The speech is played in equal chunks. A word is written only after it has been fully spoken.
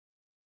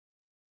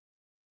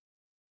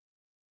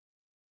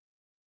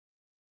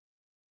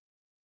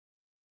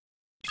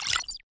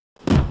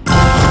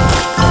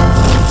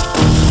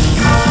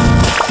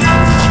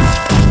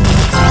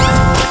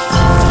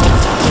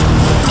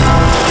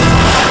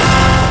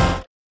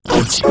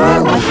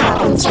explore what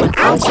happens when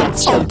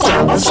objects go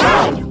down a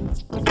slide.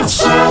 A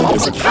slide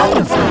is a kind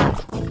of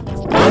ramp.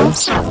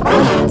 Ramps have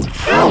one end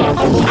higher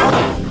than the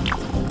other.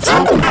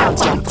 Tap an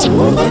object to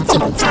move it to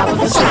the top of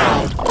the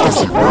slide.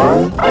 Does it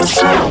roll or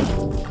slide?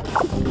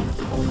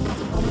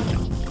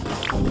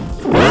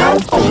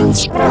 Round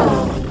things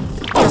roll.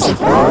 Does it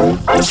roll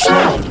or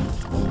slide?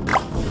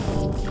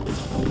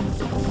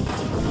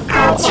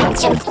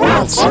 Objects with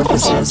round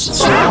surfaces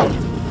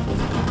slide.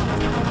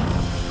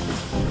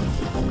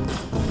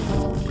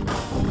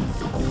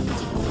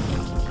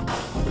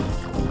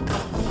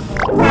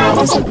 Why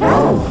does it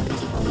roll?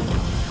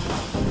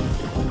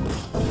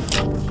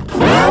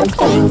 Round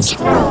things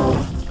roll.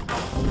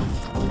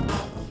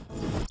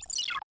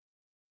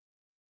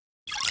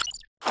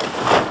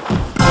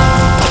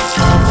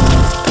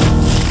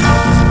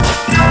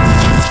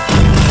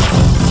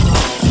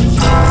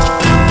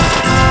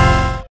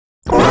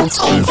 Let's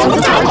aim for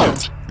the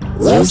target.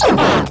 Use the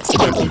ramp to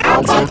get the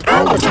object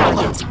on the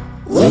target.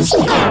 Use the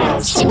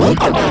arrows to make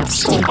the ramp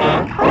steeper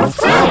or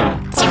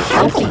flatter to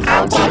help the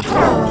object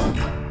roll.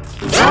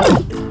 Tap it!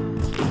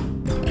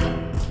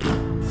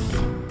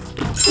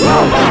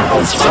 Your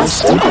ramp is just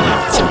steep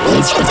enough to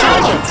reach the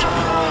target.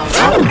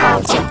 Tap an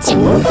object to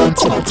move it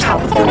to the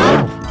top of the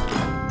ramp.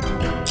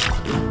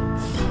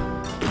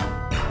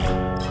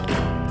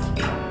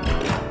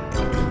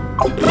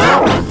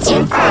 Now went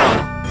too far.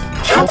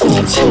 How can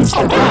you change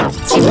the ramp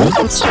to make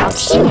it stop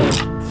sooner?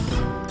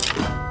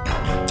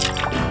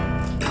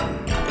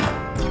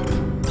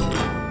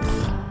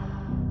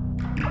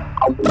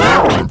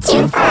 Now went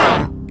too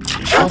far.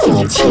 How can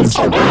you change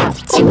the ramp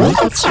to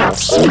make it stop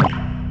sooner?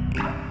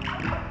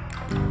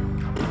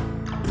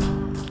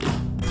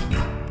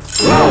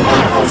 Your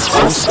ramp is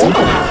just steep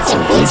enough to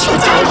reach the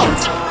target.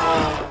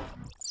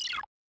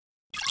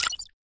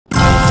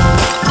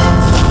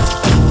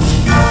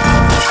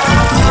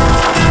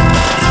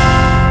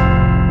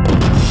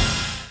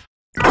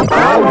 A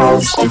ball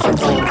rolls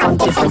differently on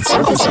different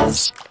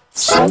surfaces.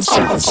 Some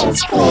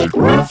surfaces create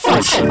more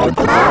friction with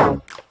the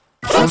ball.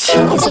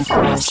 Friction is a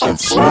force that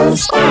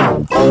slows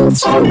down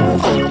things from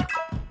moving.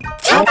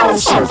 Tap on a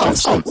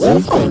surface that you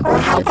think will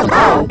help the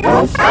ball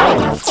roll far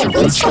enough to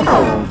reach the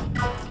hole.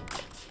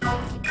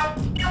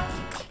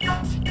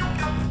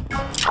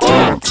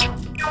 Dirt.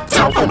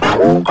 Tap the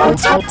button or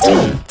tap D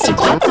to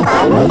get the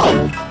ball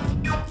moving.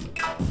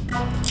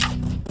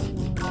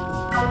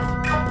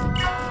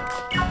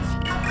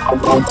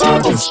 The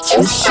dirt is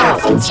too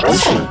soft and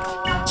squishy.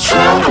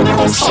 Try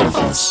another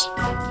surface.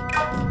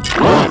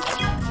 Quick!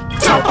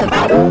 Tap the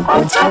button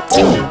or tap D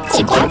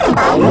to get the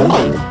ball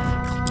moving.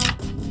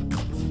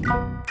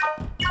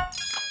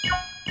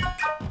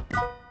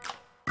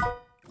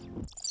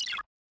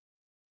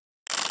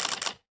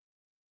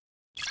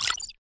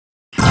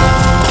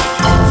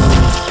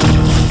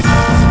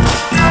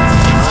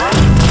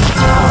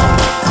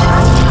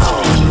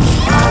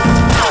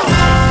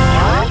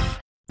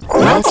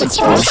 Let's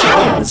explore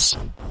shadows.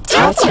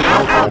 Tap to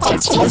add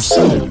objects to the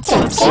scene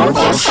to observe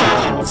their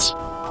shadows.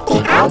 The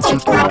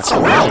object blocks a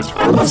light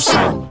from the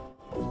sun.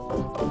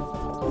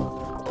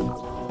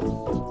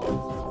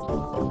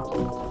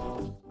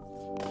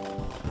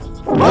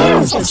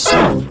 Where is the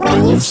sun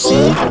when you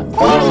see a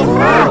very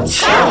long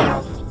shadow?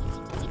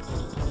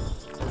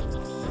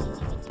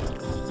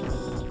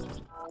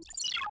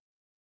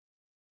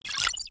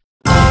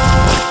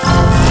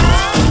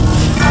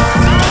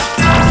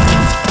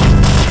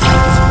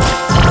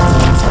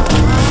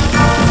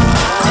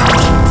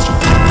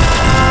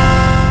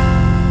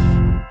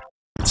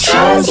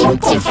 Shadows look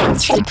different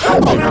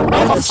depending on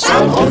where the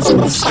sun is in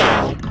the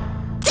sky.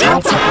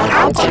 Tap to add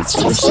objects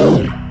to the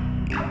scene.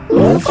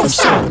 Move the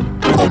sun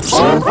and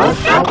observe what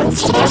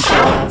happens to their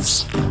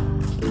shadows.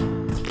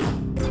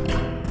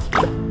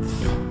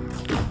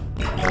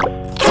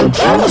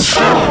 Compare the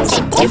shadows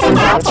of different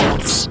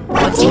objects.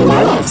 What do you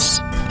notice?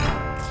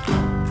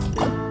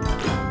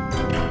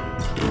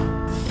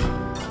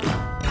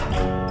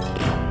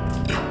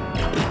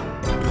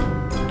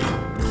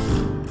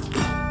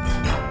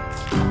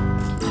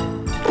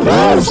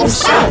 Where is the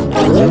sun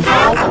when you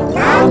have a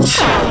long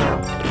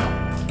shadow?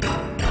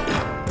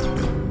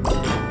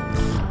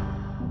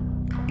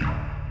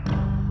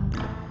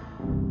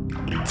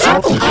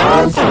 Tap the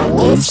arrow for a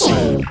new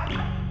scene.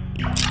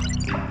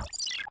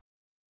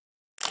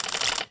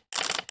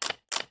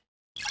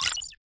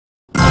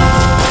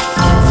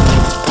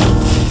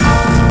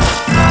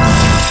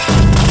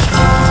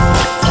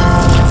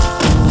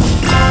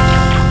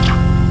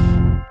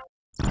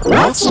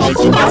 What's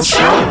making that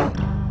shadow?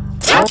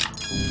 Tap.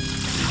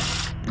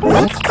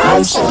 Look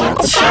closely at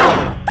the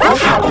shadow. What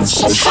happens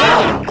to the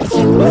shadow if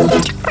you move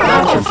it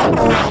farther from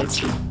the light?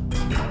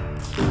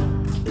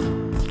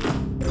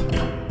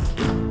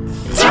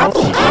 Tap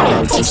the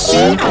arrow to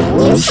see a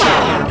new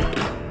shadow.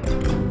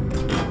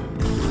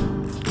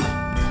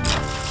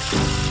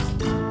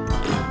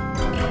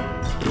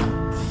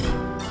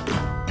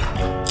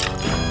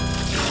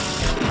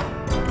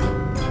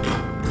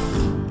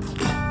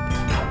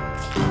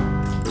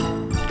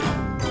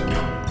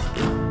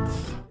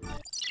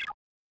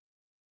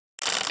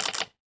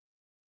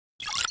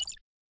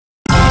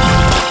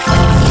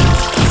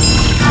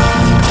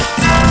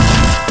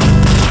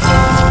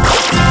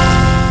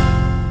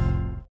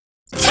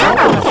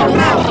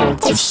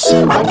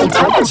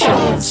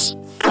 this.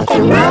 A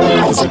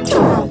thermometer is a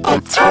tool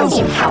that tells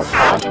you how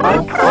hot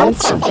or cold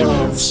something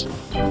is.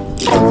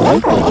 The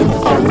liquid in the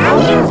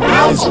thermometer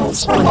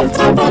rises when the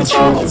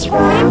temperature is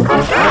warm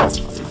or hot.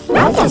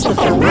 What does the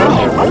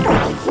thermometer look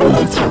like when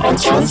the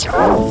temperature is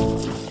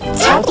cold?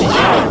 Tap the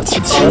arrow to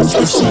change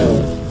the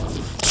scene.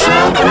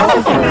 Try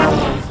another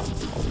thermometer.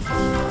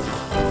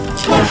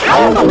 The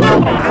higher the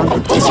number on the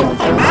digital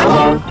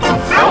thermometer, the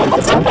higher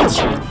the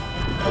temperature.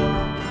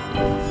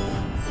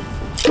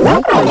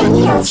 Look where the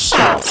needle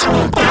stops on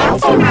a dial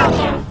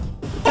thermometer.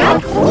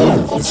 Dark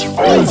blue is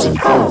freezing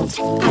cold,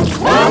 and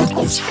red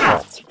is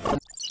hot.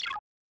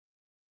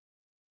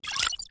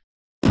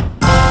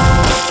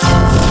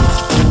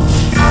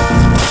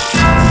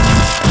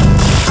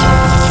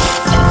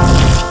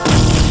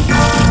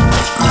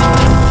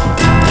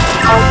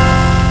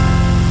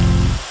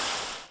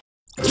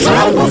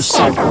 Drag the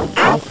circle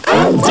up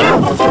and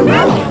down the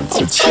thermometer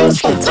to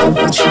change the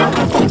temperature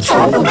and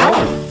control the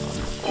weather.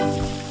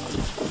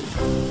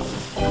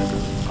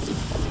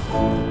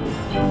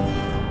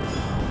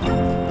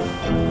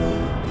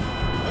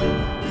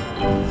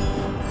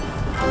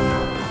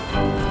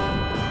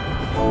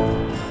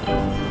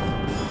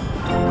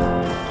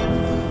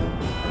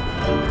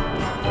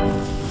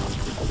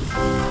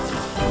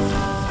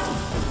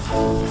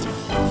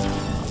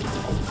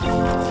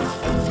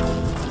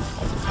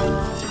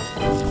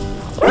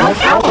 What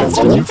happens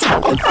when you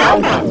tap the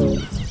call button?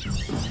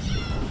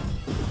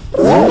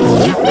 You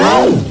need it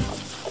rain.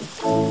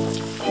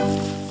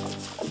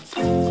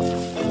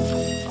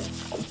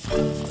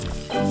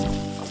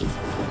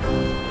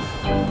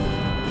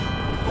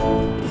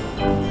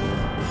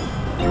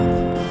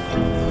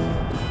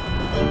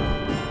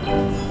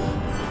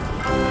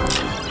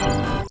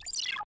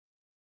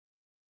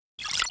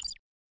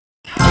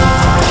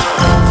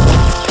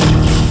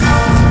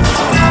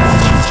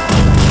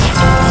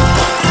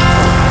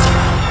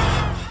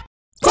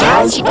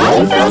 It's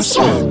ready for a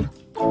swim.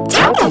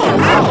 Tap the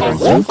thermometer,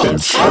 you can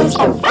change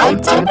the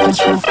right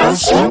temperature for a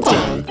swim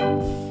day.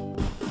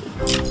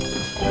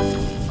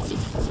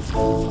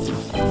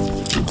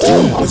 D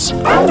is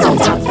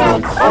bundled up for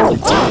a cold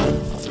day.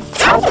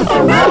 Tap the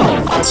thermometer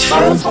and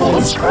change when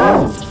it's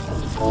cold.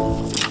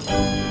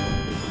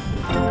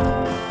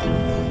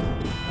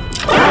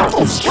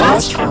 F is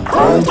dressed for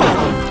cold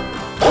weather.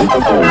 Hit the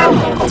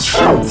thermometer and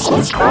shows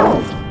it's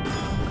cold.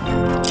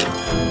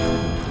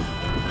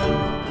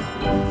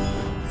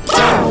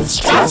 It's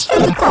just for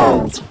the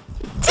cold.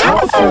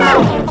 Tap the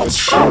thermometer and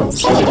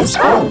shows that it is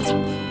cold.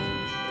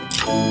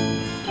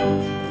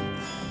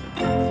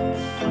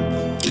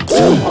 D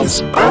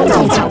is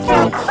bundled up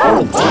for a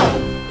cold day.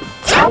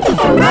 Tap the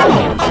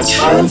thermometer and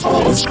shows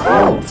that it is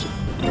cold.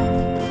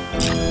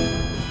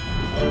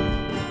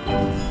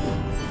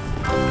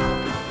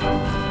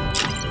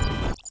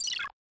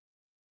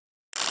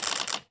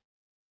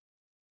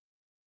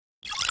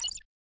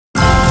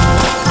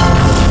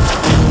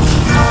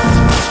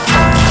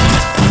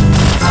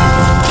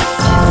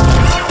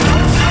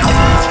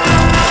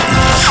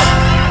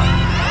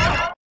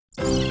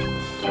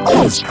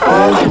 It's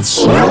cold and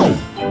chilly.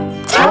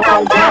 Tap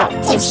on that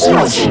to see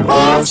what she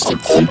wears to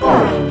keep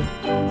warm.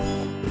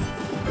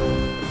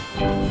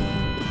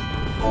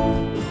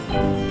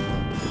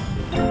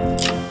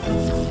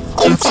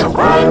 It's a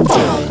warm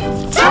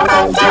day. Tap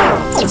on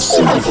down to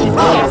see what he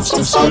wears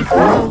to stay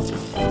cool.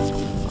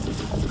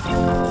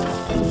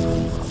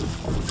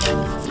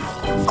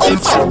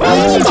 It's a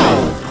rainy day.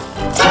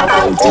 Tap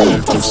on D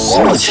to see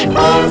what she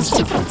wears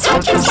to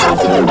protect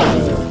herself in the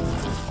rain.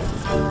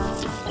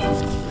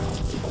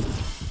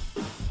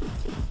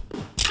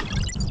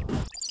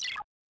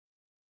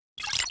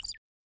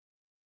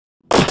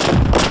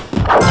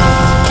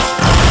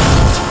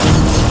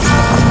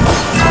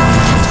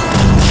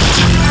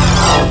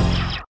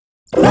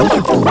 Look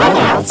at the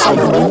weather outside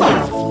the window.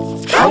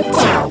 Count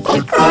down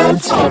the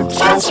clouds that are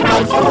just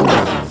right for the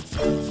weather.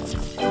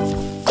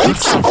 Get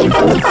something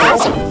from the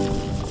closet.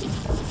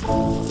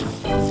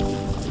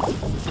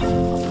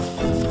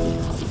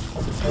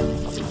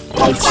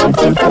 Get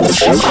something from the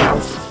shoe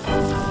shelf.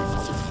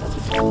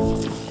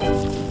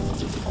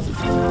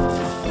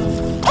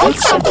 Get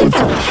something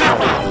from the hat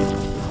rack.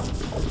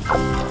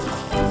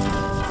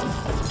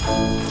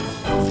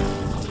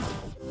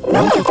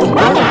 Look at the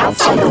weather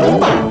outside the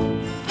window.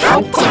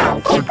 Count down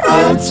the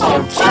clouds that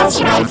are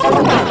just right for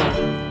the weather.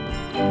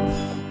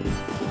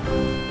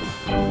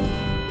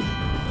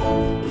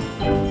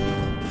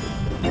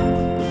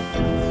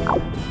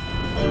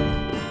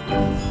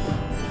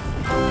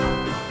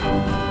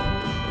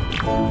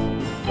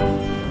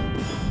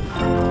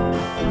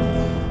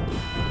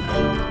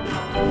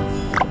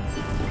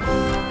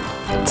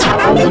 Tap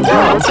on the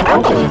door to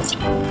open it.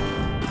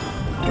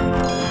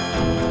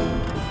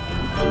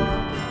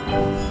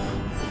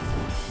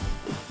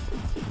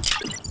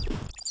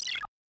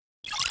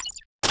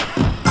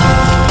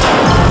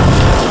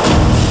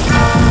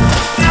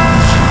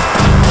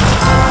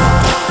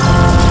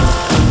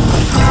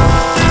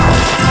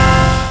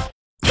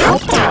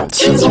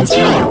 Choose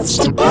materials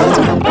to build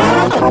an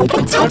umbrella that will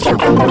protect you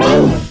from the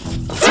rain.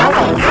 Tap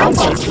on an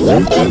object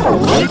you think will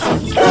make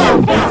it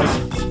grow better?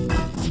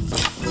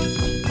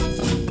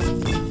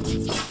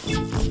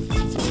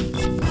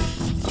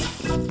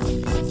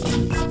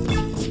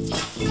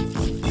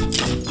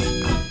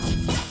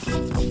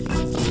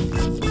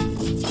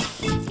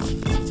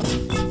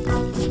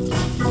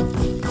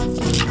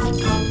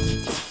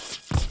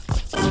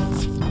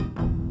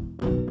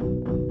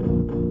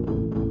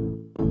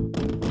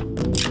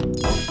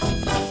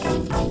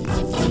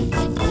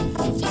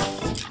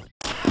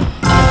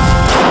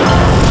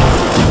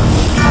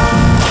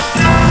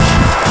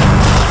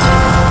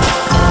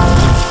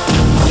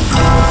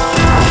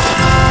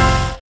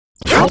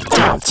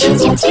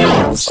 Choose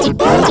materials to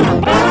build an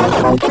umbrella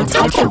that will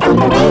protect you from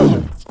the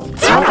rain.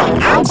 Tell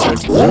an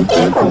object you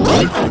think will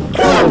make it